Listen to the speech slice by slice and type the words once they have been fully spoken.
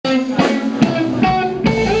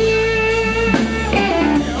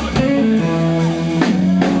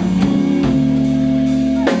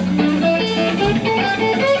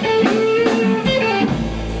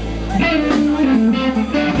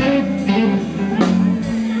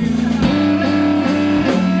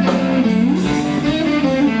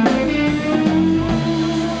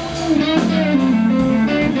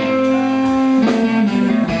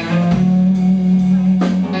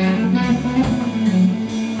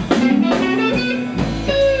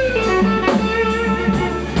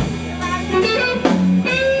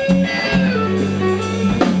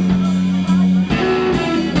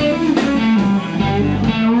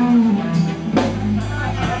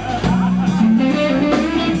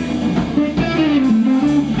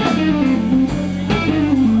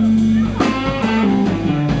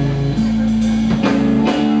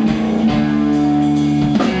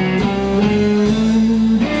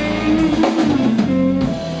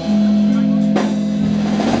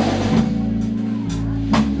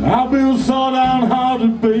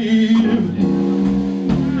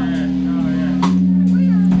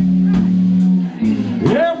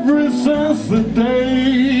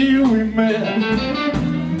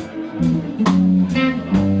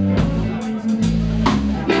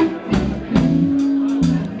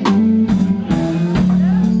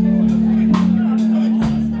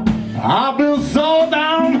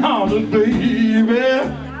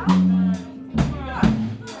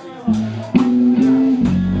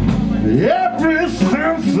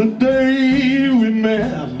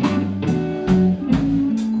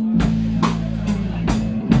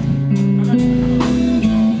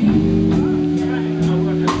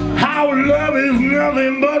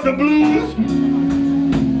nothing but the blues.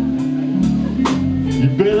 You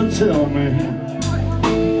better tell me,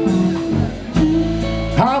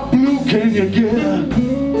 how blue can you get?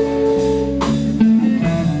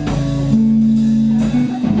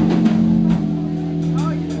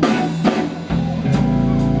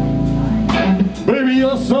 Baby,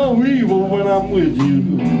 you're so evil when I'm with you.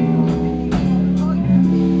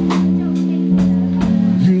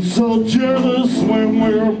 You're so jealous when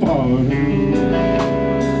we're apart.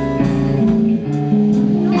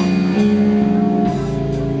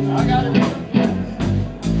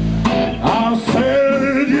 I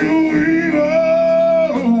said you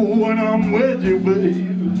evil when I'm with you,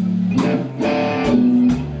 babe.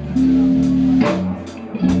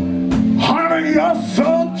 Honey, you're so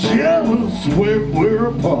jealous when we're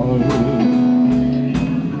apart.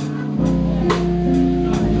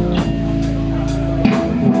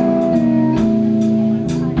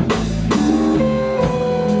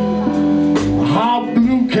 How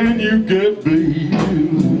blue can you get, babe?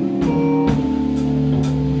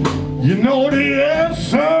 You know the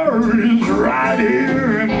answer is right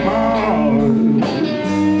here in my heart.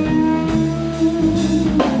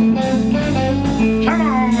 Come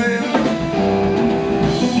on, man.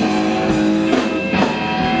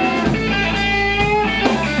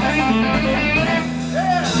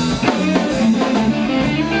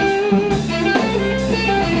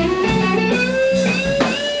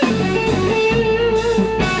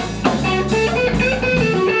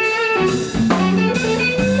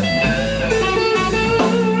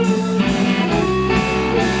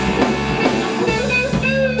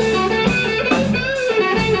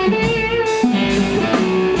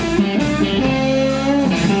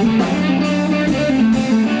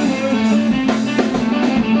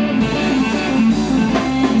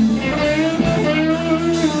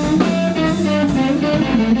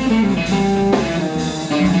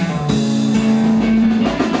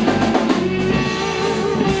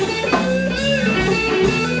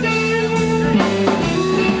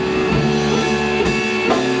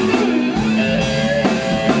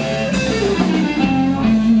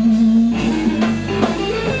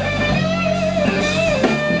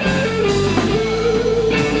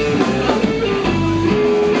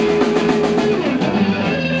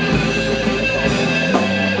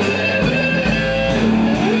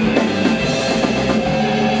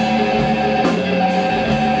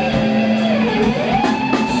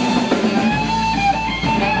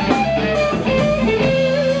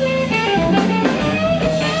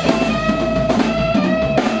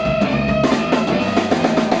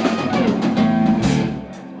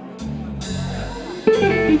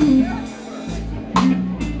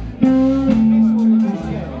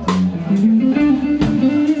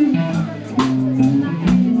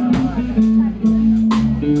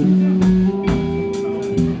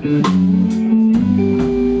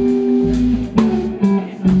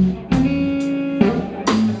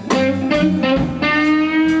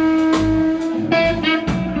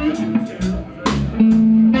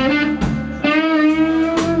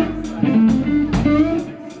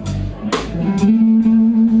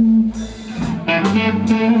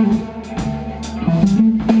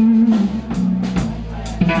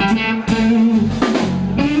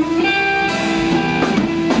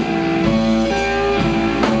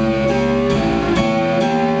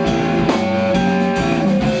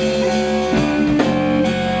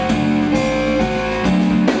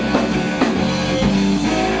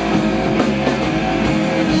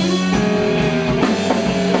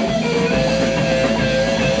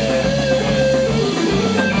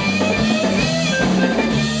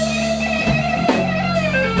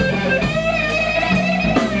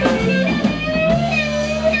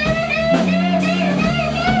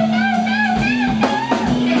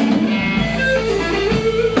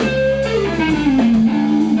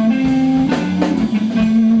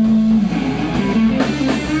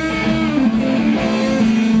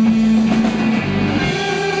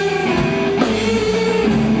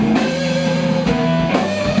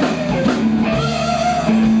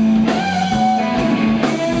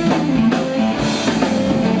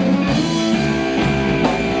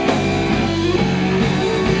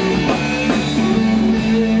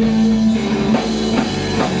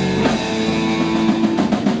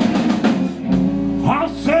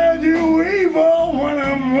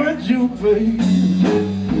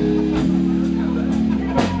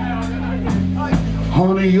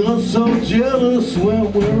 Honey, you're so jealous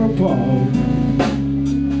when we're apart.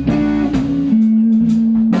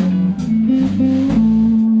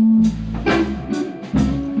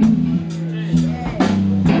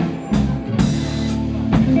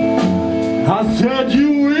 I said you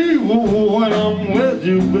evil when I'm with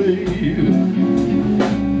you, babe.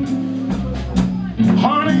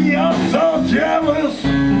 Honey, you're so jealous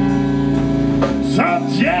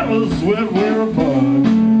when we're apart.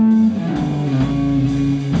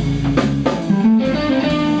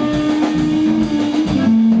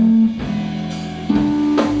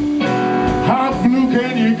 How blue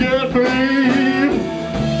can you get, babe?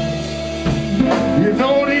 You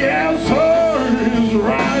know